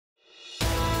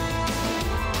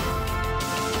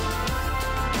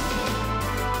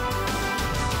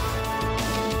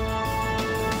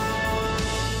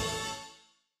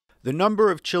The number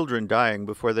of children dying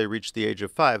before they reach the age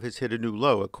of 5 has hit a new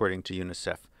low, according to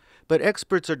UNICEF. But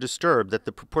experts are disturbed that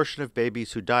the proportion of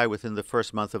babies who die within the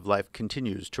first month of life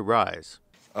continues to rise.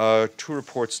 Two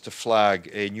reports to flag.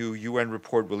 A new UN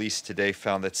report released today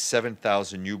found that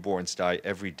 7,000 newborns die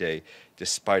every day,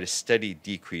 despite a steady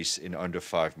decrease in under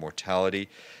 5 mortality.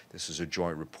 This is a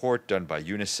joint report done by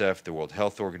UNICEF, the World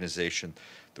Health Organization,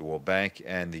 the World Bank,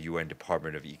 and the UN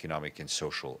Department of Economic and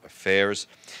Social Affairs.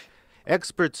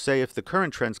 Experts say if the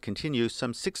current trends continue,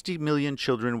 some 60 million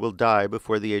children will die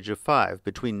before the age of 5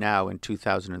 between now and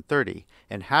 2030,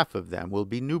 and half of them will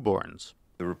be newborns.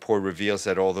 The report reveals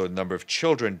that although the number of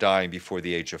children dying before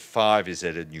the age of 5 is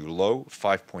at a new low,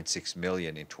 5.6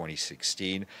 million in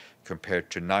 2016, compared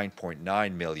to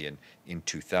 9.9 million in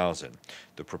 2000.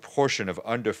 The proportion of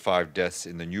under 5 deaths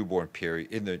in the newborn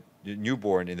period in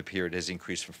the period has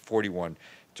increased from 41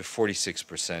 to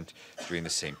 46% during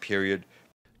the same period.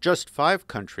 Just 5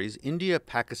 countries, India,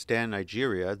 Pakistan,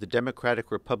 Nigeria, the Democratic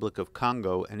Republic of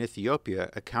Congo, and Ethiopia,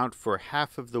 account for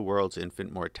half of the world's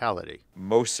infant mortality.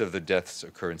 Most of the deaths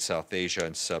occur in South Asia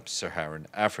and sub-Saharan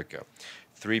Africa.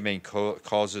 3 main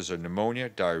causes are pneumonia,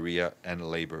 diarrhea, and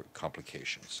labor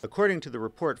complications. According to the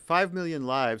report, 5 million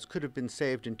lives could have been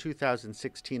saved in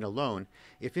 2016 alone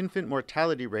if infant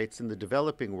mortality rates in the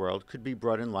developing world could be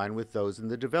brought in line with those in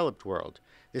the developed world.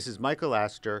 This is Michael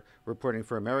Astor reporting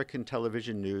for American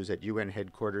Television News at UN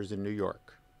headquarters in New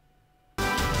York.